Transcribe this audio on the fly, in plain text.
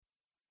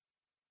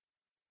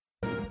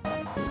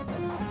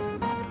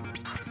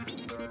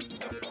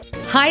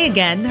Hi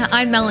again,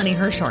 I'm Melanie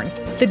Hirschhorn,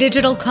 the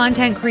digital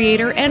content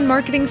creator and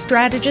marketing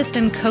strategist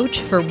and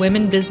coach for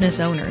women business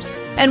owners.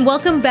 And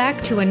welcome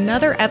back to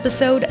another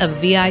episode of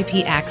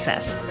VIP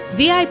Access.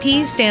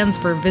 VIP stands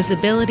for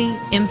Visibility,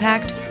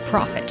 Impact,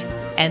 Profit.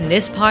 And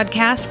this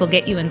podcast will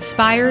get you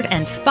inspired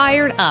and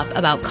fired up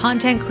about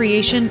content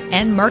creation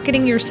and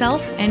marketing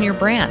yourself and your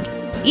brand.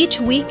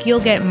 Each week, you'll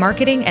get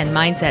marketing and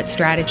mindset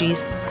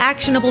strategies,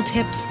 actionable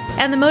tips,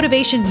 and the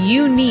motivation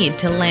you need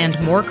to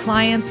land more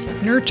clients,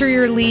 nurture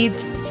your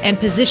leads, and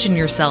position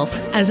yourself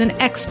as an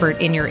expert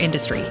in your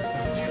industry.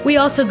 We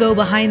also go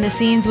behind the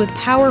scenes with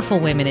powerful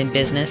women in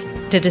business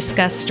to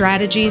discuss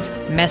strategies,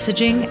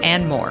 messaging,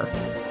 and more.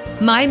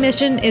 My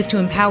mission is to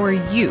empower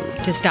you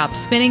to stop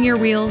spinning your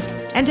wheels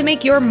and to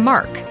make your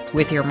mark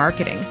with your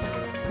marketing.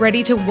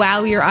 Ready to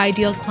wow your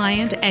ideal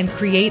client and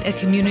create a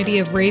community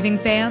of raving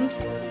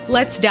fans?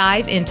 Let's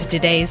dive into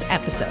today's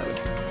episode.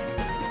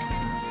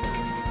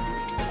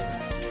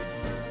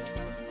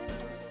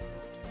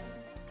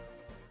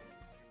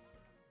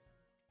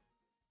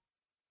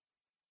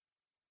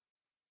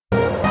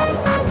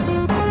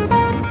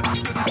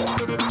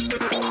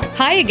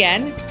 Hi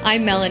again,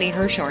 I'm Melanie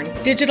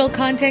Hirschhorn, digital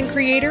content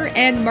creator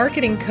and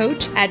marketing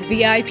coach at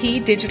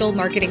VIP Digital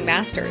Marketing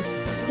Masters.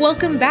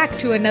 Welcome back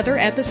to another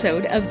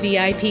episode of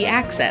VIP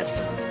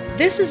Access.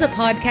 This is a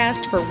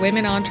podcast for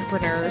women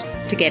entrepreneurs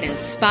to get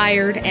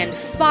inspired and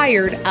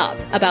fired up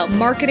about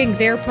marketing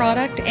their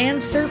product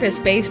and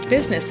service-based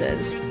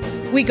businesses.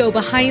 We go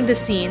behind the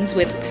scenes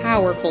with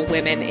powerful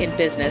women in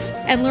business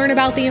and learn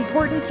about the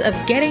importance of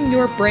getting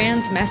your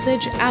brand's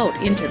message out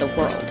into the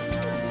world.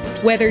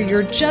 Whether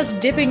you're just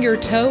dipping your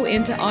toe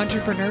into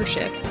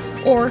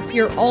entrepreneurship or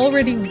you're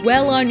already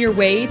well on your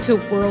way to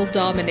world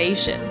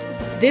domination,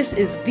 this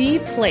is the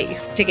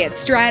place to get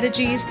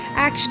strategies,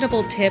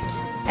 actionable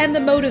tips, and the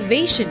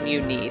motivation you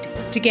need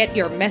to get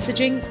your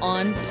messaging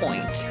on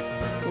point.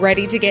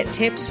 Ready to get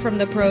tips from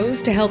the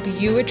pros to help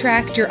you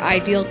attract your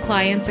ideal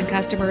clients and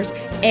customers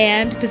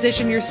and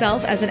position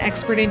yourself as an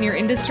expert in your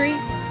industry?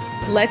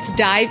 Let's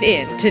dive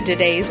into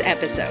today's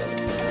episode.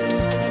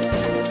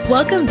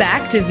 Welcome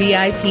back to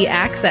VIP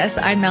Access.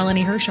 I'm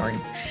Melanie Hirschhorn.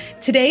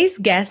 Today's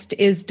guest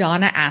is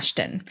Donna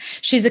Ashton.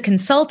 She's a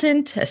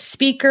consultant, a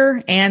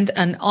speaker, and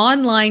an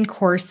online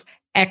course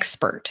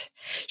expert.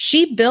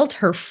 She built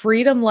her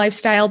freedom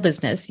lifestyle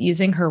business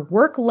using her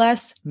work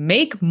less,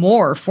 make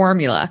more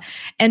formula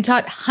and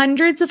taught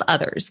hundreds of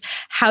others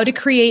how to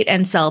create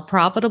and sell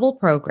profitable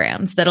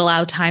programs that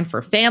allow time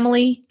for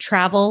family,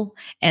 travel,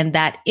 and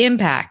that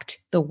impact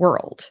the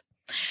world.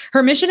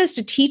 Her mission is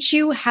to teach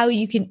you how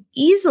you can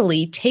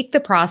easily take the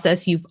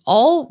process you've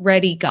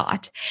already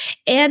got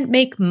and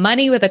make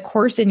money with a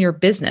course in your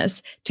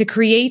business to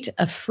create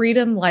a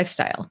freedom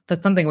lifestyle.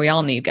 That's something we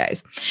all need,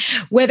 guys.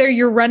 Whether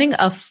you're running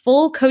a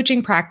full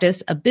coaching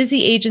practice, a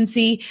busy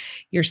agency,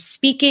 you're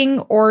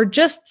speaking, or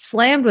just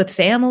slammed with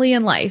family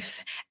and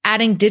life,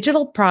 adding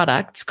digital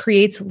products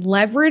creates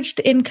leveraged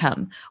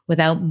income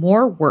without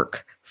more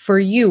work for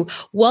you.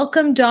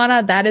 Welcome,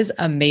 Donna. That is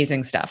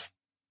amazing stuff.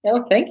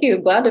 Oh, thank you.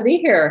 Glad to be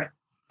here.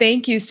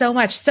 Thank you so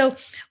much. So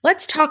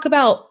let's talk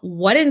about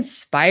what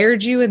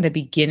inspired you in the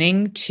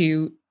beginning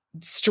to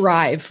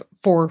strive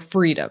for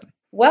freedom.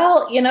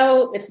 Well,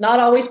 it's not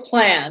always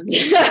planned,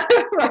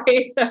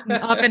 right?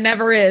 Often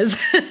never is.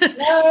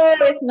 No,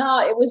 it's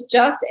not. It was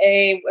just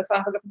if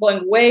I'm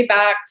going way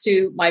back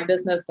to my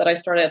business that I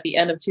started at the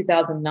end of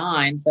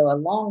 2009, so a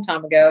long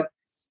time ago,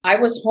 I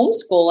was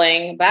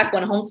homeschooling back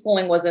when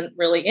homeschooling wasn't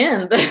really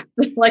in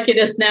like it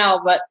is now,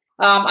 but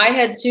I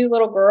had two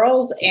little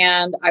girls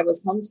and I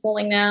was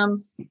homeschooling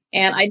them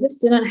and I just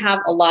didn't have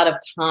a lot of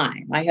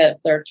time.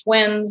 They're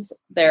twins.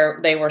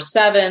 They were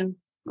 7.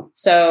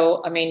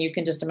 So, you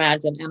can just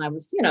imagine. And I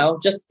was,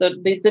 just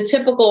the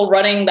typical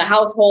running the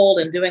household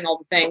and doing all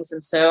the things.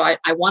 And so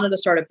I wanted to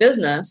start a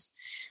business,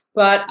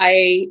 but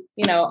I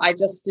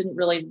just didn't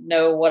really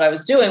know what I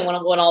was doing when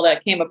all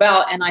that came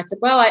about. And I said,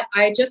 well,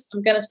 I'm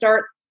going to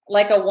start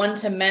like a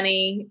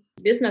one-to-many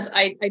business.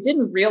 I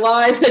didn't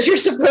realize that you're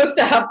supposed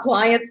to have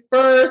clients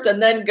first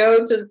and then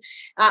go to,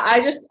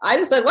 I just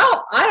said,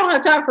 well, I don't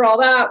have time for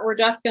all that. We're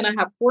just going to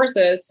have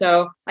courses.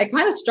 So I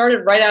kind of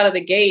started right out of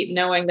the gate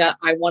knowing that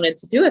I wanted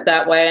to do it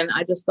that way. And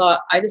I just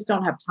thought, I just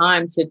don't have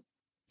time to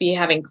be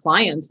having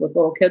clients with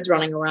little kids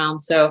running around.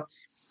 So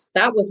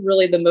that was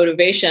really the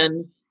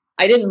motivation.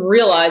 I didn't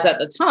realize at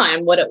the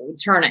time what it would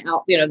turn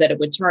out, that it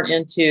would turn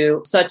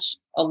into such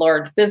a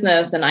large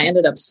business. And I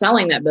ended up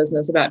selling that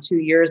business about 2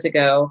 years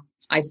ago.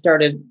 I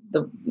started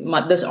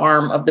this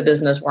arm of the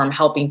business where I'm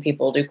helping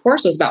people do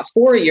courses about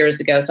 4 years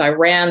ago. So I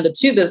ran the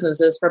two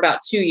businesses for about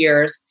 2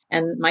 years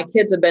and my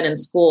kids have been in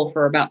school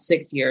for about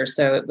 6 years.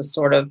 So it was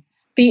sort of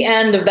the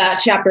end of that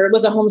chapter. It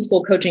was a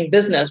homeschool coaching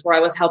business where I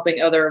was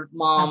helping other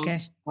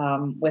moms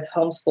with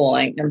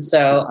homeschooling. And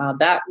so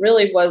that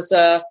really was,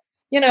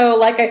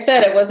 like I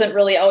said, it wasn't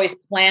really always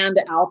planned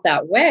out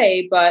that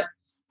way, but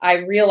I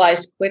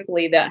realized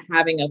quickly that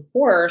having a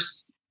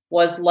course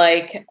was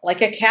like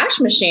a cash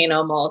machine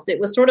almost. It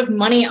was sort of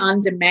money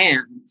on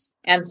demand.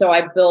 And so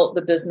I built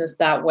the business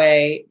that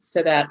way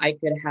so that I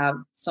could have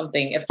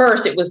something. At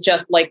first, it was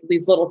just like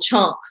these little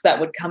chunks that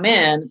would come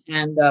in.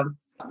 And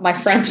my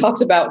friend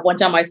talks about one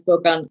time I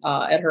spoke on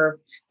at her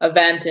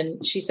event,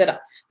 and she said,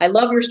 I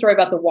love your story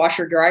about the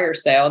washer dryer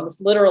sale. And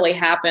this literally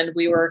happened.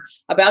 We were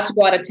about to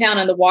go out of town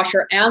and the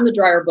washer and the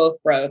dryer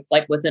both broke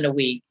like within a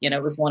week.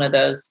 It was one of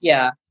those,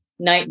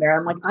 nightmare.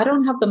 I'm like, I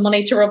don't have the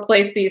money to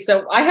replace these.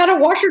 So I had a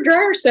washer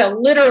dryer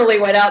sale, literally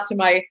went out to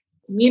my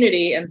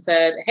community and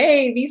said,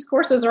 hey, these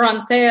courses are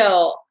on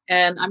sale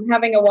and I'm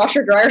having a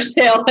washer dryer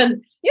sale.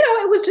 And,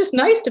 it was just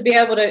nice to be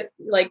able to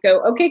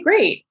go, okay,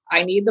 great.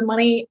 I need the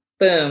money.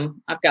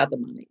 Boom. I've got the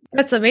money.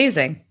 That's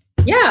amazing.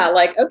 Yeah.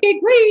 Okay,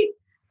 great.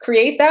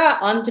 Create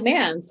that on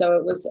demand. So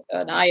it was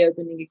an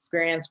eye-opening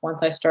experience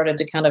once I started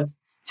to kind of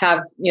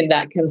have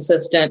that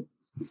consistent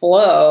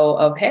flow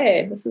of,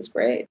 hey, this is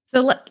great.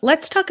 So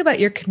let's talk about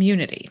your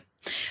community.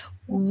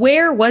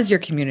 Where was your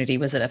community?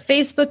 Was it a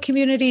Facebook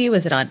community?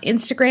 Was it on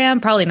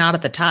Instagram? Probably not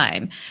at the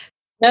time.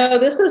 No,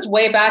 this is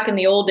way back in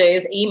the old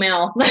days,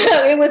 email.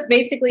 It was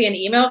basically an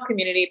email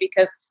community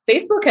because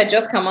Facebook had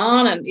just come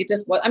on and it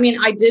just was,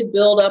 I did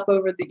build up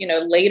over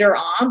the, later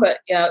on, but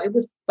it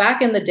was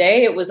back in the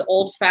day, it was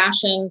old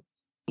fashioned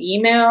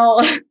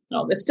email.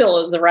 No, it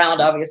still is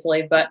around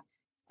obviously,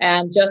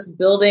 and just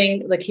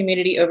building the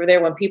community over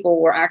there when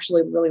people were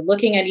actually really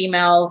looking at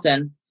emails.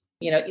 And,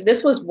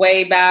 this was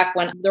way back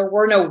when there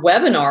were no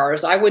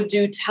webinars. I would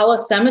do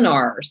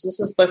teleseminars. This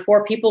is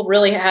before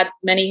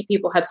many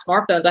people had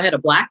smartphones. I had a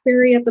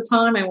BlackBerry at the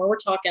time, and we were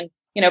talking,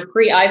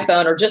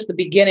 pre-iPhone or just the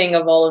beginning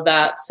of all of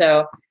that.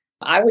 So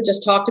I would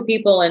just talk to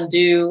people and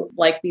do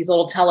like these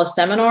little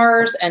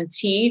teleseminars and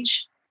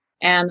teach.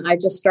 And I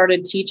just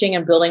started teaching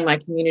and building my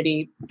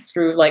community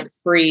through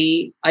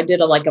free. I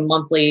did a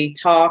monthly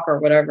talk or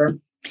whatever,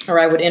 or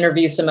I would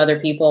interview some other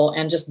people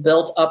and just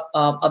built up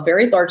a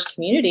very large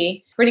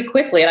community pretty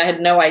quickly. And I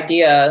had no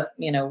idea,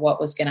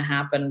 what was going to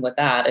happen with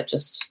that.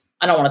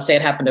 I don't want to say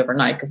it happened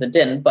overnight because it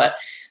didn't, but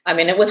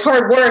it was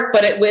hard work,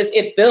 but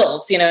it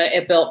built,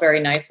 it built very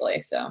nicely.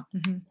 So,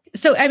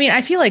 So,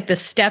 I feel like the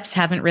steps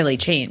haven't really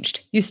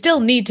changed. You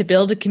still need to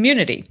build a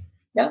community.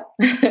 Yeah.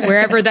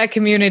 Wherever that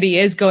community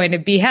is going to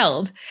be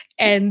held.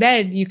 And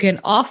then you can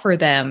offer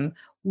them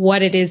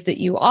what it is that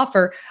you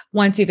offer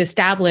once you've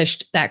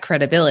established that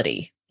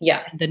credibility.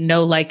 Yeah. The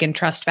know, like, and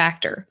trust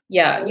factor.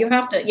 Yeah. You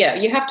have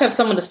to have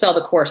someone to sell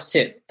the course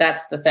to.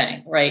 That's the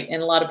thing. Right.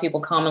 And a lot of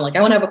people comment like,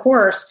 I want to have a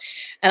course.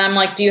 And I'm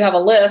like, do you have a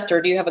list or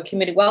do you have a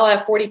community? Well, I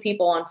have 40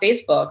 people on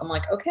Facebook. I'm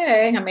like,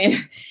 okay.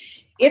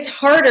 It's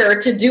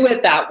harder to do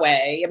it that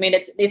way.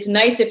 It's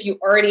nice if you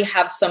already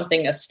have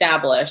something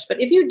established,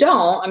 but if you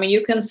don't,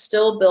 you can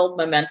still build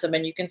momentum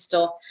and you can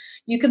still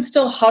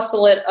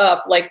hustle it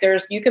up.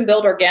 You can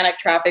build organic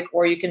traffic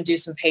or you can do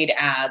some paid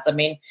ads.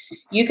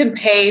 You can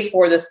pay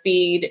for the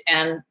speed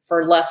and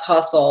for less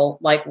hustle,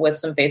 like with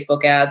some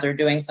Facebook ads or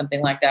doing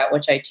something like that,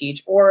 which I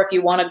teach. Or if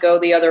you want to go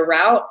the other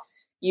route,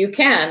 you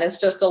can. It's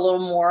just a little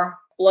more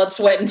blood,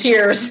 sweat, and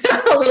tears,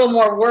 a little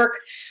more work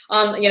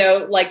on,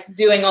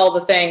 doing all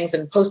the things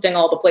and posting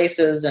all the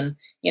places and,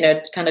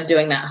 kind of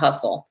doing that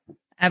hustle.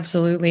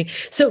 Absolutely.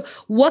 So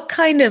what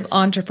kind of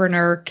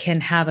entrepreneur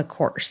can have a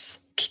course?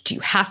 Do you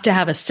have to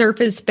have a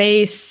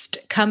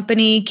service-based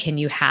company? Can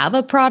you have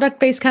a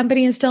product-based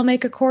company and still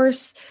make a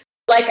course?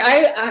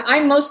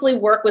 I mostly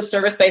work with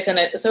service-based, and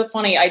it's so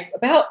funny.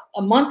 About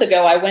a month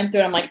ago, I went through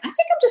and I'm like, I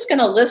think I'm just going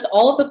to list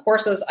all of the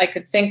courses I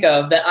could think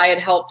of that I had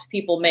helped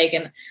people make.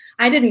 And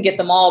I didn't get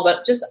them all,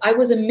 but I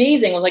was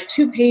amazing. It was like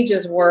 2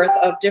 pages worth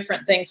of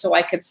different things. So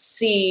I could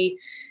see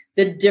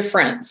the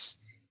difference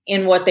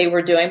in what they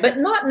were doing, but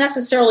not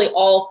necessarily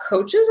all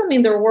coaches.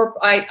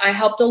 I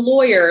helped a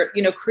lawyer,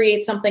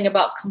 create something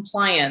about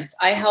compliance.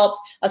 I helped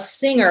a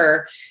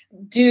singer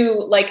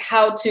do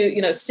how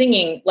to,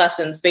 singing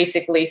lessons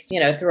basically,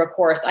 through a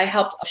course.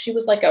 She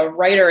was like a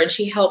writer and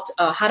she helped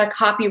how to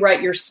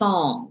copyright your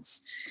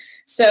songs.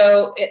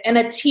 So, and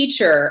a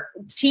teacher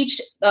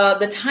teach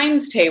the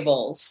times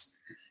tables.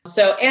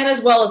 So, and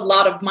as well as a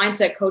lot of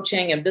mindset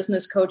coaching and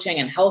business coaching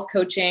and health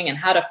coaching and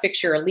how to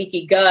fix your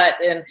leaky gut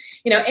and,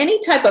 any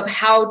type of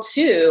how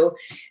to.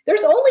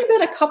 There's only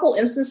been a couple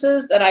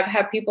instances that I've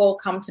had people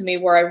come to me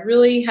where I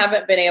really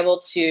haven't been able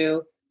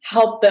to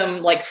help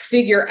them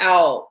figure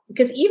out,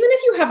 because even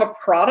if you have a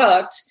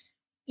product,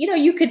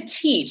 you could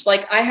teach.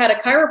 I had a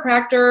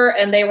chiropractor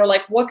and they were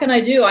like, what can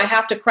I do? I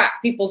have to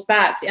crack people's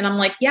backs. And I'm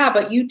like, yeah,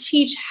 but you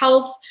teach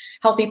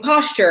healthy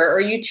posture, or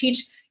you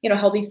teach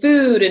healthy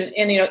food. And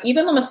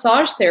even the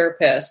massage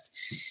therapist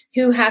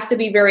who has to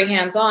be very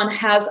hands-on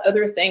has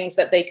other things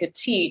that they could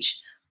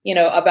teach,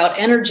 about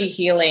energy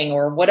healing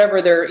or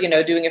whatever they're,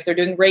 doing. If they're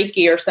doing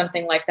Reiki or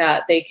something like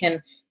that, they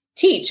can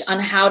teach on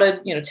how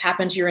to,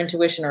 tap into your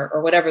intuition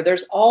or whatever.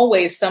 There's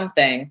always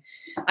something.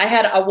 I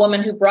had a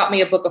woman who brought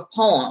me a book of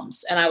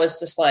poems and I was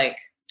just like,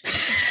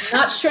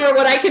 not sure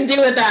what I can do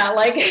with that.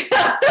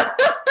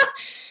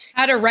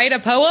 How to write a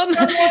poem?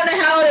 Someone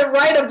how to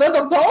write a book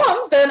of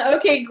poems, then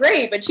okay,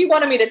 great. But she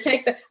wanted me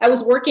to I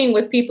was working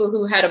with people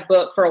who had a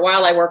book. For a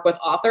while, I worked with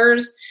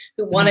authors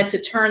who wanted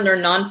to turn their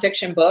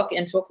nonfiction book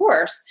into a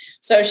course.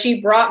 So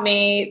she brought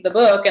me the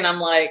book and I'm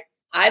like,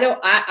 I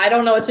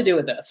don't know what to do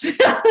with this.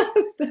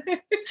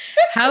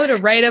 How to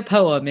write a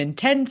poem in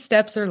 10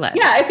 steps or less.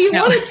 Yeah, if you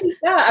want to teach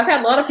that, I've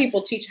had a lot of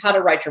people teach how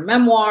to write your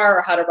memoir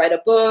or how to write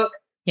a book.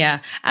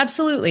 Yeah,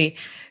 absolutely.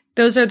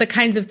 Those are the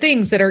kinds of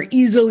things that are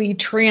easily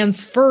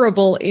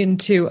transferable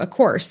into a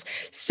course.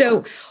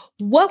 So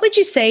what would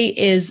you say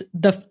is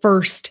the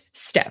first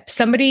step?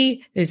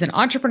 Somebody is an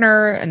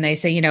entrepreneur and they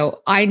say,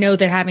 I know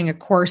that having a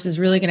course is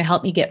really going to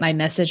help me get my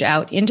message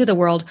out into the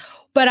world,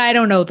 but I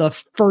don't know the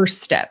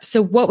first step.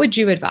 So what would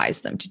you advise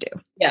them to do?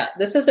 Yeah,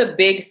 this is a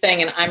big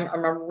thing. And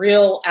I'm a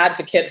real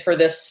advocate for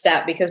this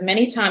step because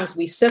many times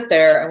we sit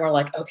there and we're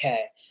like,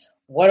 okay,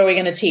 what are we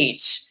going to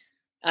teach?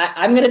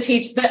 I'm going to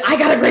teach that. I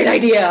got a great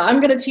idea.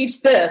 I'm going to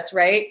teach this.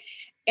 Right.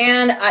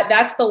 And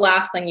that's the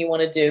last thing you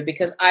want to do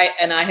because I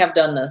have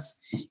done this,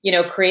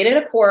 created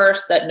a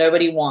course that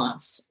nobody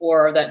wants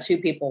or that two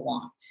people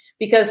want,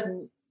 because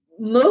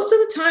most of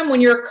the time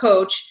when you're a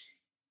coach,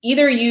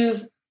 either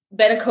you've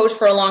been a coach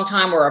for a long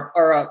time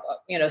or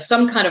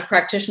some kind of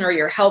practitioner,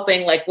 you're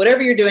helping, like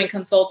whatever you're doing,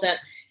 consultant,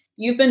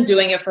 you've been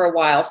doing it for a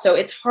while. So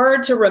it's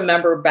hard to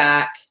remember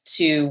back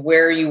to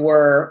where you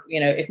were,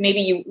 if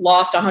maybe you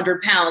lost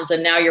 100 pounds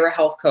and now you're a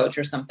health coach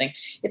or something.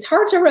 It's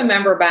hard to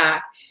remember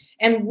back.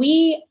 And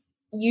we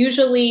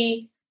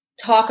usually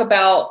talk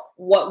about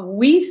what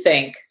we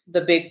think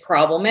the big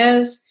problem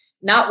is,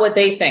 not what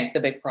they think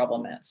the big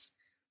problem is.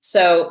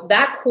 So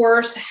that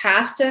course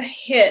has to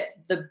hit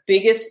the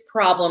biggest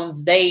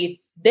problem they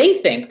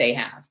think they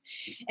have.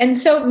 And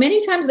so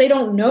many times they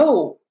don't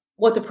know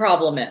what the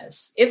problem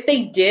is. If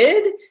they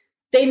did,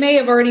 they may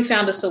have already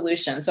found a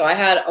solution. So I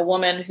had a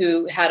woman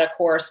who had a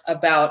course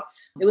about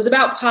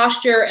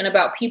posture and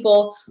about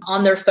people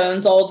on their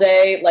phones all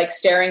day, like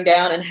staring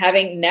down and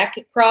having neck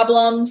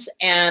problems.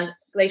 And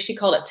she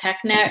called it tech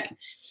neck.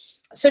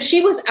 So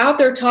she was out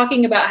there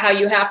talking about how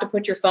you have to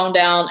put your phone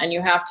down and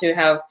you have to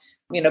have,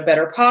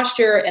 better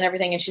posture and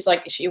everything. And she's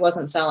like, she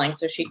wasn't selling.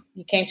 So she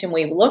came to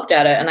me, we looked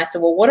at it and I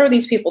said, well, what are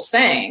these people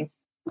saying?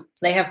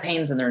 They have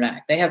pains in their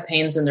neck. They have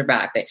pains in their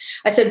back.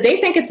 I said,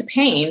 they think it's a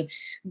pain.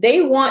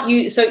 They want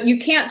you. So you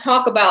can't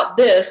talk about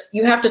this.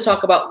 You have to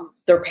talk about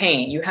their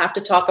pain. You have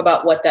to talk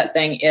about what that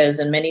thing is.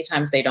 And many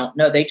times they don't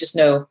know. They just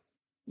know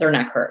their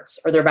neck hurts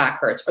or their back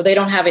hurts, or they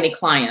don't have any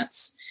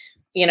clients,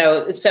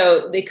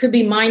 so it could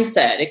be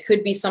mindset. It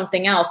could be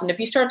something else. And if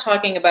you start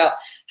talking about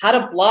how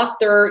to block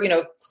their,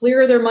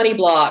 clear their money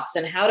blocks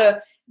and how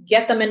to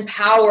get them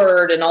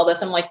empowered and all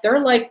this, I'm like, they're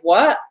like,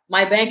 what?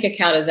 My bank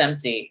account is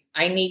empty.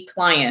 I need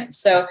clients.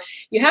 So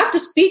you have to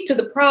speak to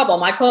the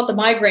problem. I call it the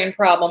migraine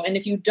problem. And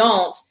if you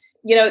don't,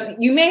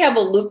 you may have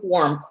a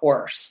lukewarm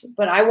course,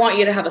 but I want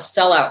you to have a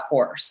sellout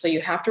course. So you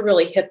have to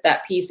really hit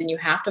that piece and you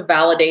have to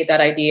validate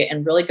that idea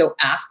and really go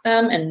ask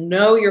them and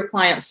know your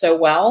clients so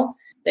well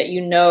that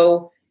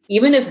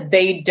even if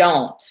they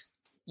don't,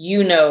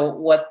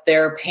 what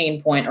their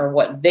pain point or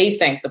what they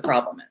think the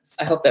problem is.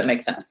 I hope that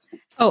makes sense.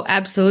 Oh,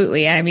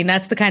 absolutely. I mean,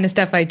 that's the kind of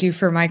stuff I do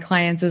for my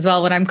clients as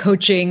well. When I'm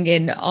coaching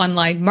in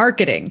online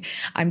marketing,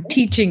 I'm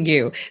teaching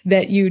you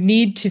that you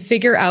need to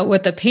figure out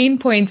what the pain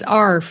points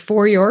are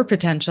for your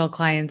potential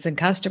clients and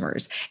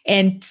customers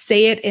and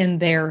say it in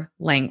their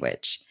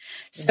language.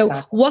 So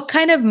what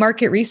kind of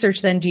market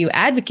research then do you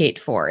advocate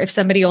for? If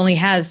somebody only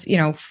has,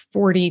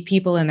 40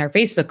 people in their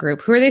Facebook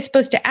group, who are they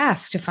supposed to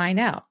ask to find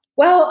out?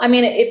 Well, I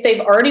mean, if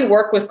they've already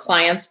worked with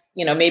clients,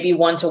 maybe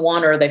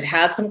one-to-one, or they've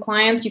had some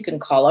clients, you can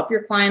call up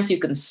your clients, you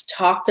can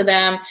talk to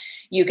them,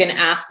 you can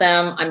ask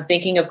them, I'm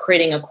thinking of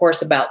creating a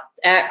course about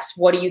X.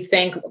 What do you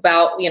think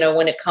about,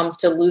 when it comes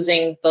to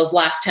losing those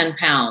last 10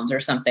 pounds or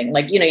something?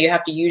 Like, you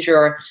have to use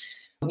your,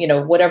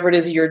 whatever it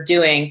is you're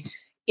doing.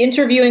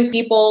 Interviewing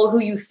people who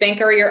you think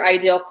are your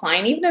ideal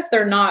client, even if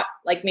they're not,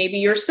 like maybe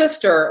your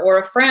sister or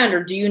a friend,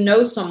 or do you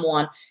know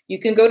someone? You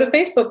can go to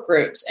Facebook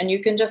groups and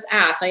you can just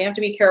ask. Now you have to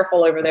be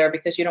careful over there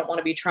because you don't want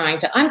to be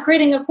I'm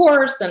creating a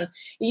course. And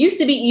it used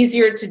to be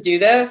easier to do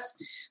this,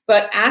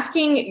 but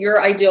asking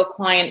your ideal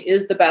client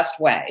is the best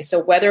way.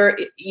 So whether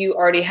you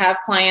already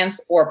have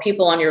clients or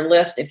people on your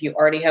list, if you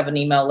already have an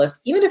email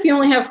list, even if you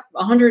only have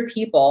 100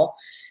 people,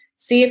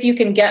 see if you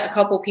can get a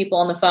couple people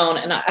on the phone.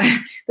 And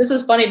this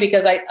is funny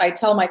because I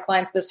tell my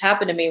clients, this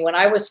happened to me when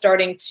I was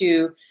starting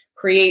to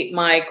create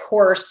my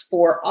course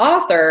for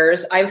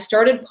authors. I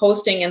started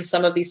posting in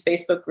some of these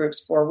Facebook groups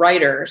for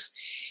writers.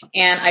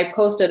 And I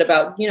posted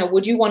about,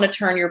 would you even want to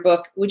turn your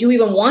book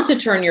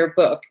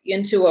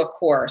into a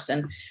course?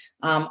 And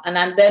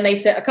Then they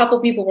said, a couple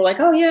people were like,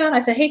 oh yeah. And I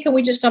said, hey, can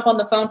we just jump on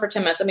the phone for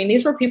 10 minutes? I mean,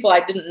 these were people I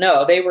didn't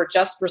know. They were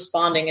just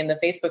responding in the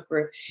Facebook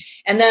group.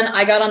 And then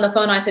I got on the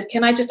phone. I said,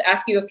 can I just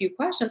ask you a few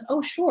questions?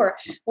 Oh, sure.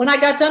 When I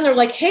got done, they're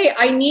like, hey,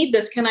 I need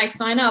this. Can I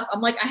sign up?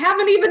 I'm like, I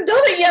haven't even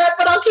done it yet,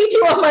 but I'll keep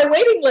you on my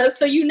waiting list.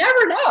 So you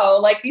never know.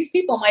 Like, these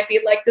people might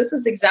be like, this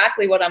is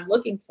exactly what I'm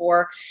looking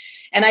for.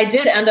 And I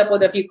did end up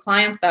with a few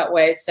clients that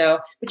way. So,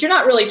 but you're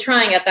not really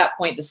trying at that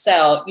point to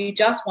sell. You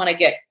just want to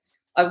get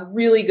a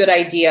really good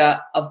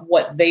idea of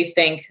what they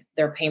think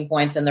their pain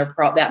points and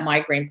that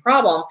migraine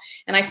problem.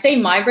 And I say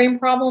migraine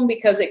problem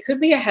because it could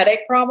be a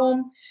headache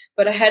problem,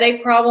 but a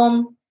headache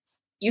problem,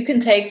 you can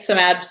take some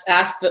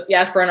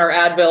aspirin or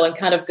Advil and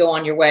kind of go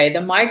on your way.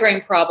 The migraine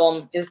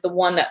problem is the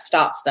one that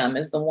stops them,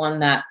 is the one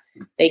that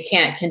they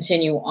can't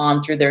continue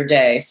on through their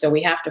day. So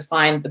we have to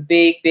find the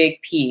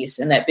big piece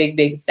and that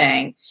big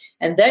thing,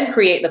 and then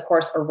create the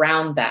course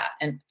around that.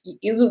 And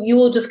you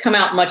will just come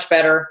out much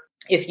better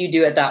if you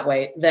do it that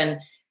way than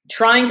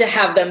trying to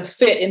have them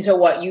fit into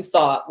what you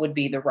thought would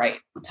be the right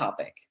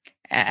topic.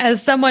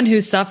 As someone who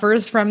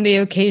suffers from the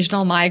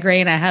occasional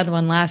migraine, I had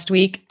one last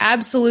week.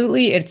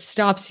 Absolutely. It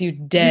stops you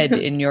dead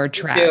in your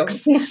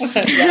tracks.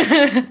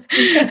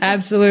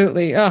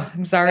 Absolutely. Oh,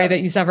 I'm sorry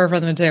that you suffer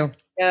from them too.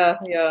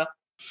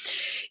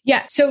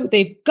 Yeah. So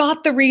they've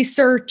got the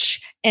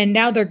research and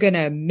now they're going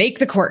to make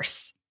the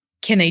course.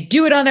 Can they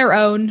do it on their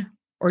own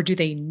or do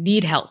they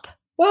need help?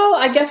 Well,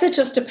 I guess it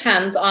just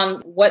depends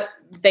on what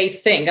they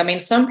think. I mean,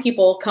 some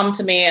people come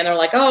to me and they're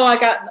like, oh, I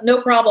got no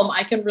problem.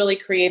 I can really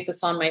create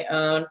this on my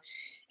own.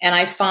 And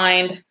I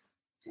find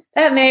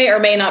that may or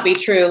may not be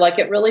true. Like,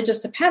 it really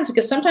just depends,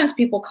 because sometimes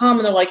people come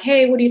and they're like,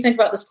 hey, what do you think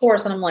about this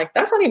course? And I'm like,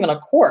 that's not even a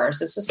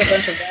course. It's just a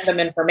bunch of random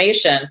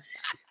information.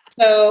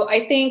 So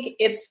I think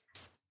it's,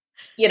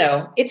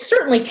 it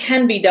certainly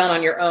can be done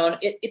on your own.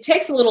 It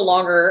takes a little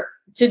longer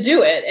to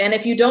do it. And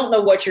if you don't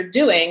know what you're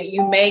doing,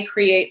 you may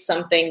create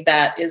something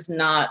that is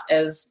not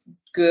as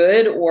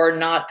good or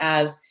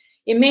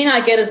it may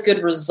not get as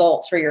good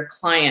results for your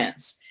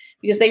clients,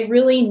 because they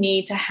really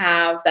need to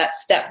have that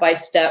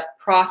step-by-step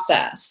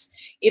process.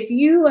 If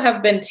you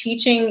have been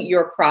teaching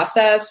your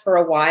process for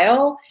a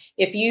while,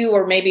 if you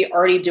are maybe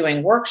already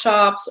doing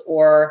workshops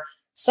or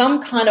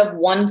some kind of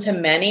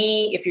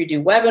one-to-many, if you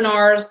do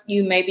webinars,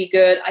 you may be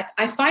good.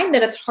 I find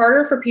that it's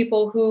harder for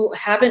people who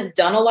haven't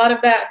done a lot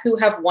of that, who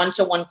have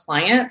one-to-one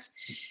clients,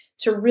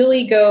 to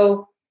really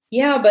go,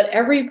 yeah, but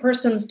every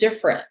person's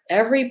different.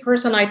 Every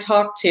person I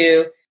talk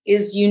to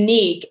is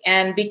unique.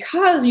 And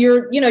because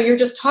you're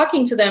just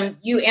talking to them,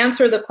 you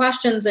answer the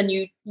questions and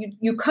you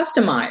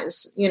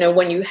customize,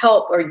 when you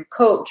help or you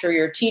coach or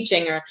you're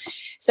teaching,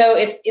 so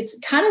it's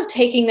kind of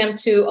taking them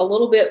to a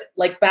little bit,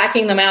 like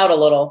backing them out a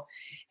little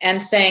and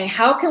saying,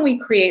 how can we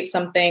create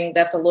something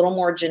that's a little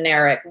more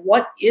generic?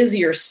 What is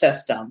your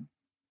system?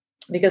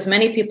 Because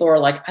many people are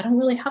like, I don't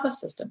really have a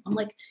system. I'm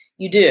like,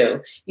 you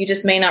do. You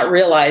just may not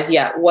realize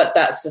yet what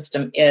that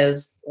system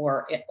is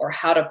or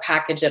how to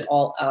package it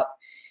all up.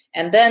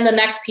 And then the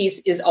next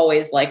piece is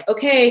always like,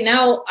 okay,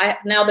 now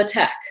the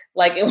tech.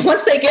 Like,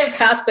 once they get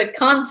past the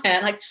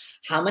content, like,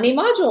 how many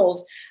modules?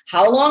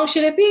 How long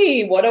should it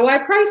be? What do I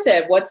price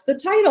it? What's the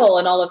title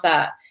and all of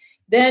that?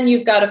 Then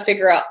you've got to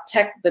figure out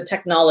the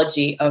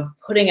technology of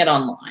putting it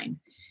online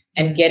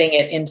and getting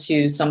it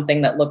into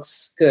something that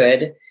looks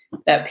good,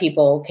 that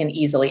people can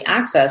easily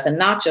access. And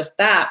not just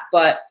that,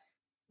 but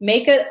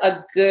make it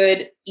a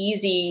good,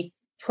 easy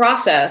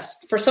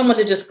process for someone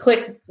to just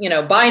click,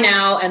 buy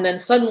now. And then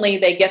suddenly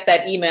they get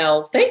that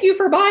email, thank you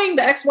for buying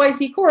the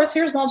XYZ course.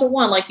 Here's module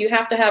 1. Like, you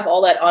have to have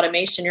all that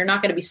automation. You're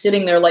not going to be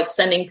sitting there like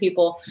sending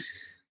people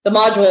the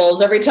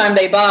modules every time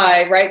they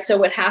buy, right?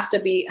 So it has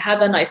to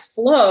have a nice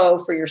flow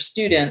for your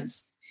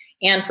students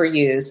and for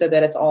you, so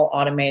that it's all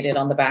automated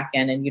on the back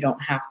end and you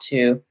don't have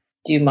to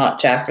do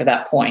much after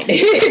that point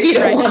if you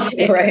don't want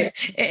to, right?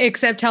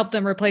 Except help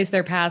them replace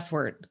their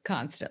password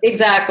constantly.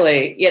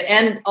 Exactly. Yeah.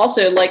 And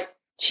also, like,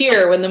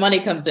 cheer when the money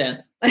comes in.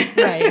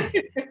 Right.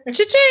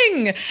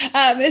 Cha-ching.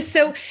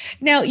 So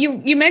now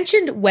you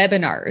mentioned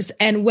webinars,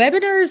 and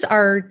webinars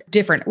are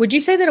different. Would you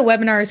say that a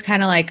webinar is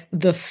kind of like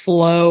the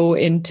flow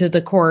into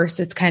the course?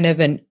 It's kind of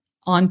an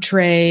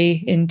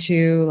entree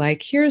into,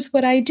 like, here's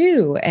what I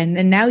do, and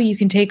then now you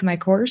can take my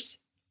course?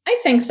 I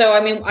think so.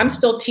 I mean, I'm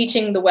still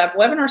teaching the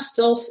webinar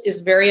still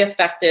is very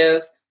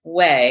effective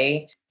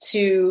way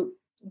to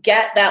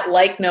get that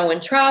like, know,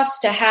 and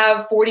trust, to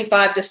have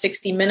 45 to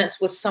 60 minutes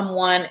with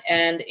someone.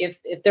 And if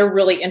they're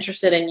really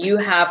interested and you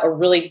have a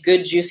really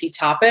good, juicy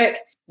topic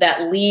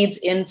that leads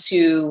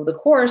into the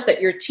course that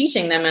you're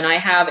teaching them. And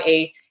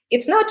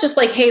it's not just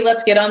like, hey,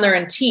 let's get on there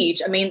and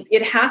teach. I mean,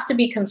 it has to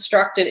be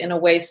constructed in a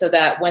way so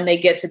that when they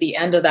get to the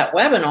end of that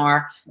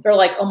webinar, they're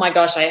like, oh my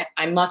gosh,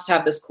 I must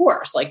have this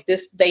course. Like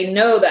this, they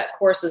know that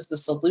course is the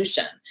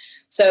solution.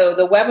 So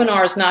the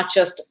webinar is not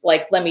just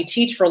like, let me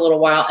teach for a little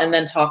while and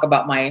then talk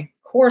about my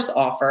course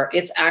offer.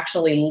 It's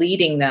actually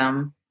leading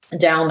them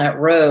down that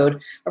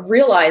road of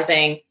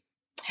realizing,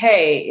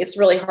 hey, it's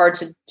really hard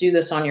to do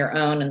this on your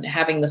own, and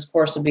having this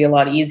course would be a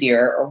lot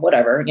easier, or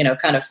whatever,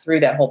 kind of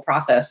through that whole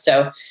process.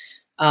 So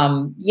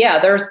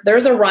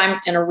there's a rhyme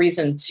and a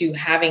reason to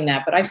having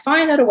that. But I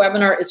find that a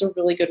webinar is a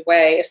really good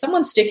way. If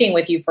someone's sticking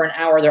with you for an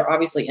hour, they're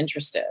obviously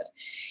interested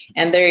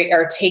and they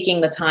are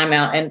taking the time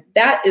out. And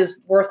that is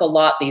worth a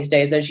lot these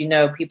days. As you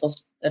know,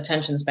 people's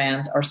attention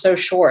spans are so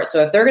short.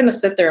 So if they're going to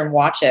sit there and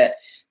watch it,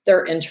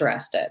 they're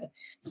interested.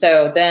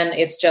 So then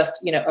it's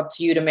just, up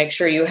to you to make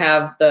sure you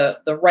have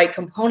the right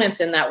components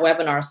in that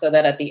webinar so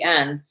that at the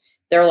end,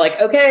 they're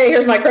like, okay,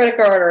 here's my credit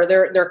card, or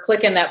they're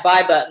clicking that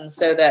buy button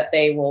so that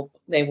they will,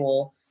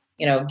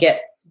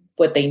 get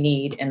what they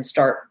need and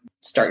start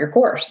your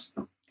course.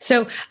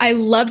 So I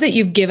love that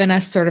you've given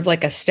us sort of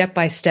like a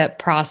step-by-step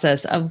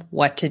process of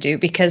what to do,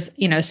 because,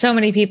 so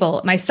many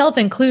people, myself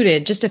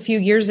included, just a few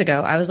years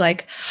ago, I was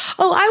like,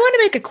 oh, I want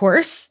to make a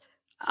course.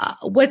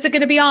 What's it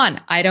going to be on?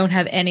 I don't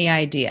have any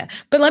idea,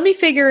 but let me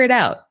figure it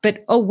out.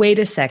 But, oh, wait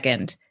a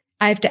second.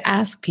 I have to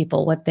ask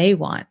people what they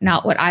want,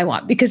 not what I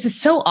want, because it's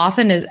so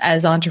often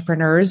as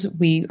entrepreneurs,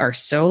 we are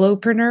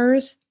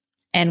solopreneurs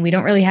and we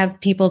don't really have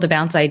people to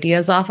bounce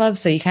ideas off of.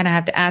 So you kind of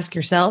have to ask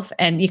yourself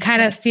and you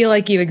kind of feel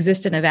like you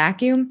exist in a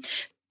vacuum.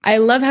 I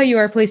love how you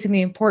are placing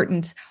the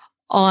importance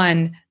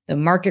on the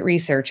market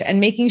research and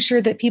making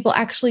sure that people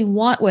actually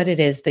want what it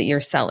is that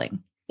you're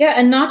selling. Yeah.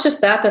 And not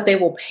just that they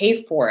will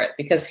pay for it,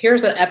 because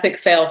here's an epic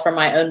fail from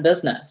my own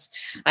business.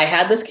 I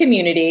had this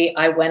community.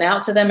 I went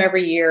out to them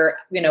every year,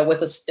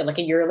 with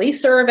a yearly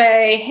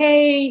survey.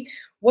 Hey,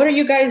 what are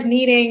you guys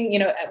needing?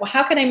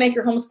 How can I make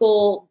your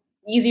homeschool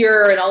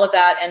easier and all of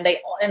that? And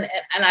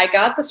and I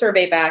got the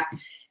survey back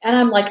and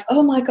I'm like,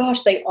 oh my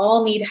gosh, they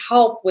all need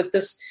help with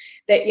this.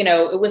 That,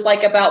 it was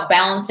like about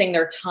balancing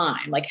their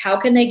time. Like, how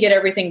can they get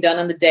everything done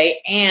in the day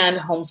and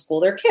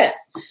homeschool their kids?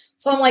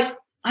 So I'm like,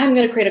 I'm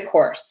going to create a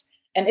course.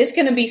 And it's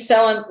going to be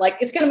selling,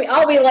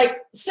 I'll be like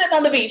sitting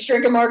on the beach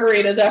drinking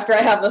margaritas after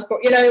I have this course.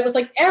 It was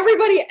like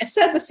everybody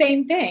said the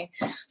same thing.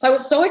 So I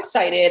was so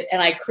excited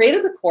and I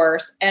created the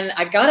course and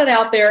I got it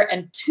out there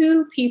and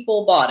 2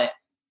 people bought it.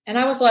 And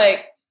I was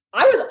like,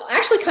 I was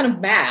actually kind of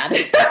mad.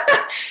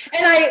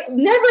 And I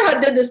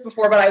never did this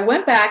before, but I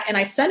went back and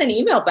I sent an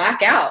email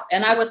back out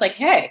and I was like,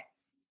 hey,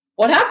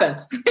 what happened?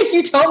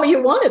 You told me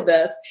you wanted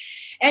this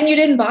and you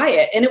didn't buy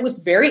it. And it was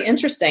very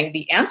interesting.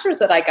 The answers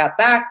that I got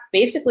back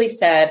basically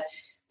said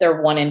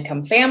they're one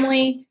income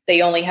family.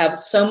 They only have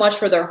so much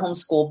for their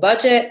homeschool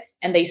budget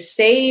and they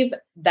save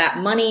that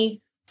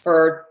money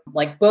for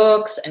like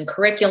books and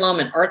curriculum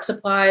and art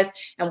supplies.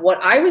 And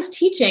what I was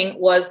teaching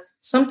was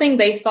something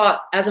they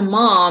thought as a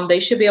mom, they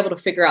should be able to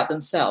figure out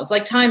themselves,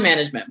 like time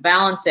management,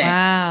 balancing.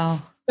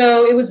 Wow.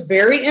 So it was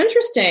very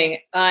interesting.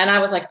 And I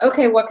was like,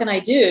 okay, what can I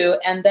do?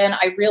 And then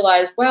I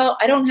realized, well,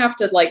 I don't have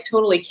to like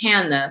totally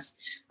can this.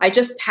 I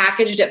just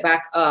packaged it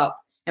back up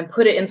and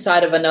put it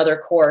inside of another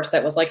course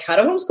that was like how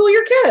to homeschool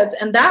your kids.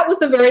 And that was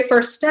the very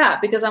first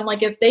step, because I'm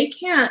like, if they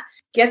can't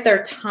get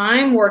their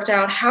time worked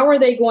out, how are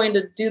they going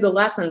to do the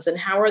lessons and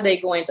how are they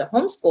going to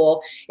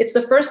homeschool? It's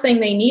the first thing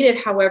they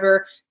needed.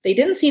 However, they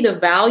didn't see the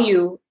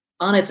value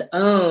on its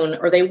own,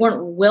 or they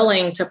weren't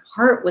willing to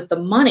part with the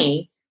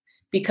money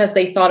because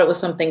they thought it was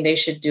something they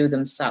should do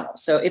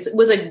themselves. So it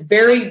was a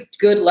very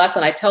good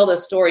lesson. I tell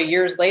this story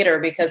years later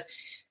because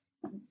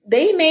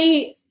they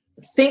may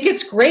think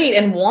it's great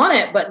and want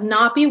it, but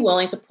not be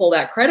willing to pull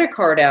that credit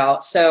card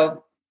out.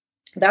 So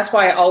that's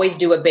why I always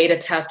do a beta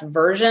test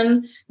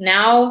version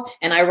now.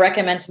 And I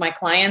recommend to my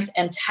clients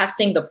and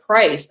testing the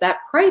price. That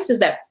price is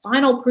that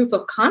final proof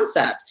of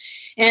concept.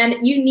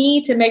 And you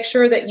need to make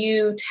sure that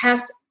you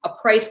test a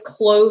price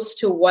close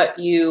to what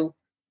you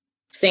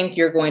think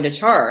you're going to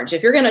charge.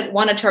 If you're going to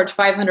want to charge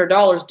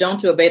 $500, don't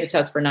do a beta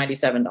test for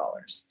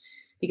 $97.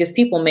 Because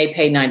people may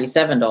pay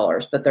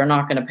 $97, but they're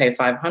not going to pay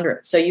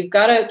 $500. So you've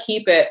got to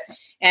keep it.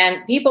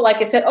 And people, like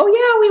I said, oh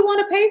yeah, we want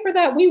to pay for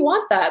that. We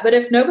want that. But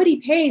if nobody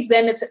pays,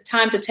 then it's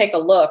time to take a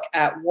look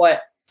at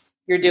what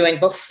you're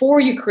doing before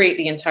you create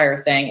the entire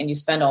thing and you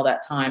spend all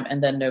that time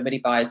and then nobody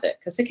buys it,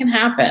 because it can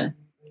happen.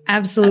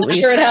 Absolutely.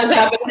 I'm sure it has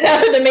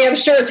happened to me. I'm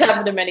sure it's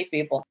happened to many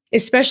people.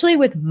 Especially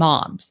with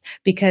moms,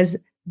 because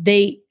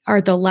they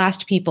are the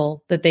last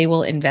people that they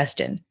will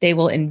invest in. They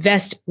will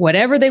invest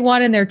whatever they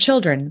want in their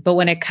children. But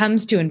when it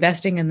comes to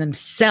investing in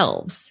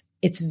themselves,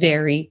 it's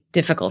very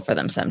difficult for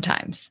them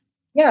sometimes.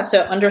 Yeah.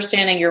 So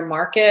understanding your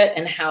market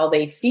and how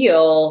they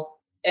feel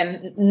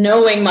and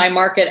knowing my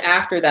market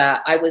after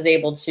that, I was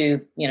able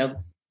to,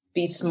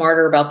 be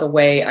smarter about the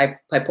way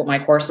I put my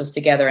courses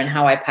together and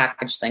how I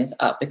package things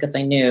up, because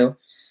I knew,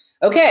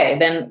 okay,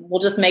 then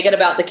we'll just make it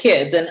about the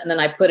kids. And then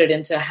I put it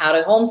into how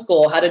to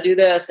homeschool, how to do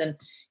this, and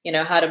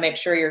how to make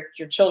sure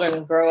your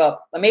children grow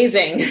up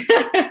amazing.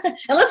 And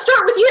let's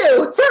start with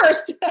you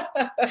first.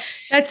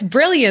 That's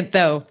brilliant,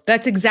 though.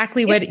 That's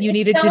exactly what you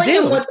needed to do.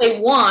 Telling them what they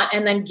want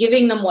and then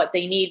giving them what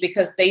they need,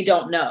 because they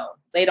don't know.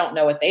 They don't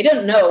know what they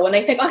didn't know. When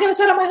they think, I'm going to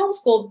set up my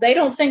homeschool, they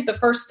don't think the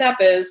first step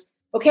is,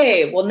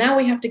 okay, well, now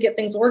we have to get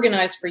things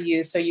organized for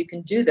you so you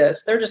can do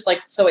this. They're just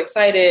like so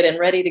excited and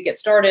ready to get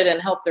started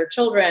and help their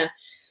children.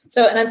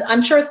 So, and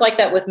I'm sure it's like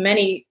that with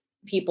many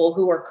people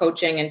who are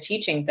coaching and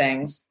teaching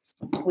things.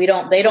 They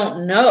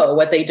don't know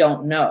what they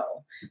don't know.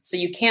 So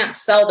you can't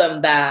sell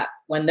them that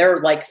when they're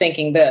like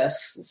thinking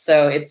this.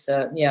 So it's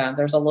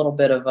there's a little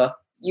bit of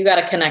you got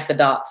to connect the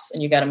dots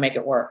and you got to make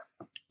it work.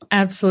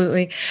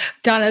 Absolutely.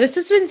 Donna, this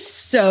has been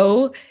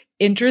so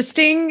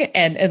interesting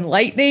and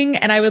enlightening.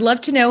 And I would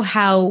love to know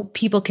how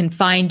people can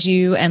find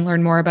you and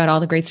learn more about all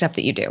the great stuff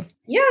that you do.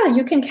 Yeah,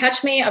 you can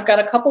catch me. I've got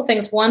a couple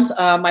things. One's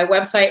my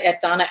website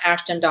at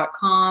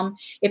donnaashton.com.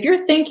 If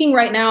you're thinking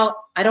right now,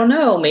 I don't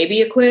know,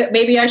 maybe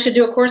I should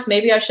do a course,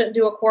 maybe I shouldn't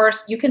do a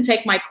course, you can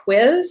take my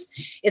quiz.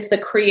 It's the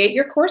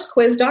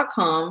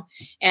createyourcoursequiz.com.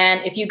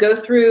 And if you go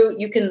through,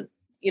 you can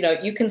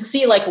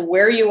see like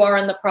where you are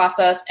in the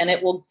process, and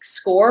it will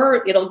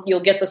score.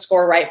 You'll get the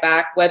score right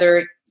back,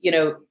 whether,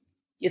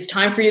 it's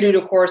time for you to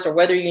do a course or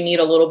whether you need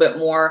a little bit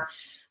more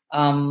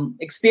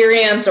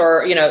experience,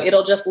 or,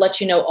 it'll just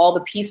let you know all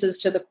the pieces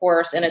to the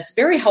course. And it's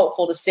very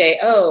helpful to say,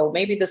 oh,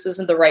 maybe this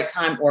isn't the right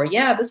time, or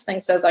yeah, this thing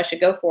says I should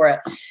go for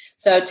it.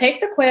 So take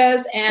the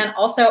quiz. And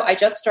also I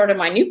just started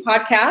my new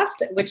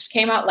podcast, which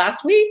came out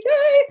last week.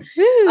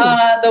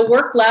 The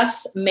Work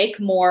Less,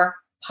 Make More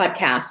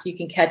podcast. You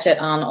can catch it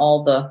on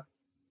all the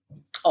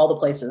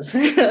places.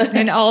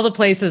 And all the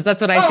places.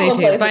 That's what I say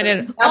too. Find it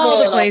in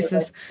all the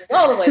places.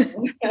 All the places.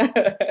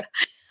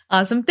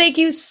 Awesome. Thank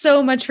you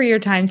so much for your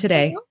time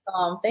today.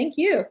 Thank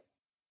you.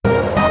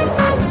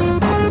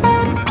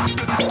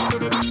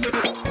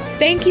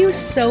 Thank you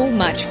so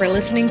much for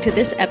listening to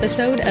this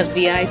episode of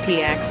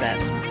VIP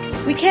Access.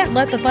 We can't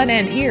let the fun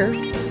end here.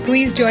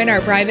 Please join our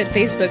private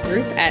Facebook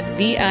group at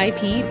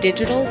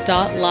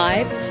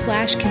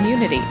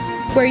vipdigital.live/community,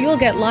 where you'll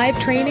get live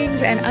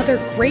trainings and other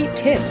great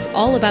tips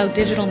all about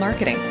digital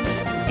marketing.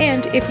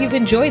 And if you've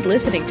enjoyed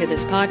listening to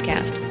this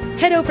podcast,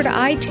 head over to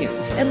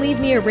iTunes and leave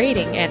me a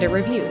rating and a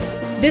review.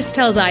 This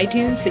tells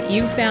iTunes that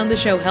you've found the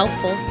show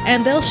helpful,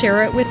 and they'll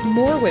share it with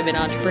more women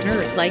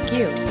entrepreneurs like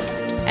you.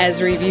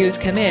 As reviews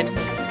come in,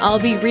 I'll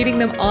be reading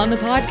them on the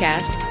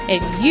podcast,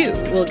 and you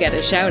will get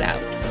a shout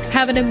out.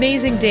 Have an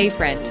amazing day,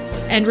 friend.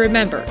 And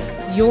remember,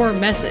 your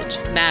message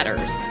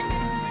matters.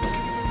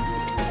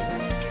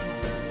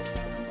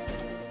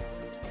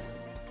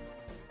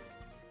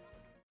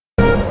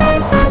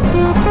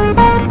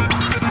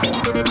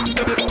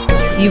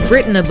 You've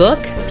written a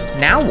book?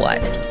 Now what?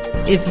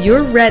 If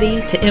you're ready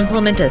to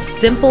implement a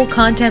simple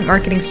content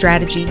marketing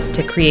strategy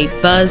to create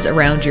buzz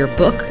around your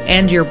book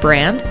and your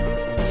brand,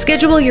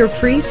 schedule your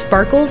free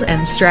Sparkles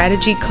and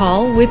Strategy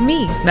call with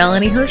me,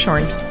 Melanie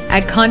Hirschhorn,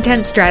 at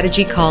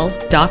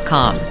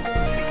contentstrategycall.com.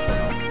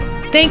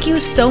 Thank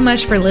you so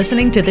much for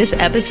listening to this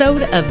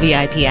episode of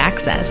VIP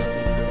Access.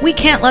 We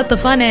can't let the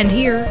fun end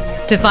here.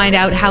 To find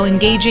out how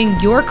engaging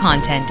your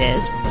content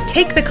is,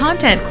 take the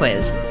content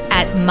quiz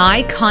at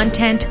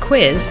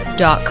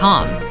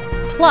mycontentquiz.com.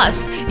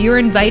 Plus, you're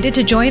invited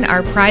to join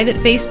our private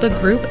Facebook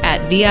group at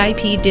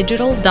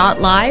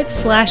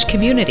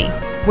vipdigital.live/community,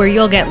 where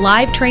you'll get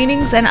live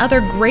trainings and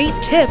other great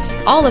tips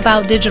all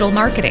about digital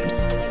marketing.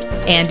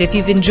 And if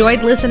you've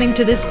enjoyed listening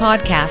to this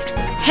podcast,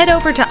 head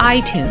over to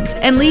iTunes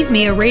and leave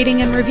me a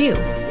rating and review.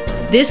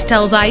 This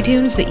tells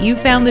iTunes that you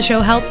found the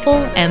show helpful,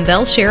 and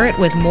they'll share it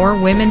with more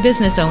women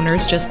business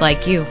owners just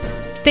like you.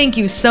 Thank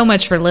you so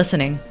much for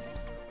listening.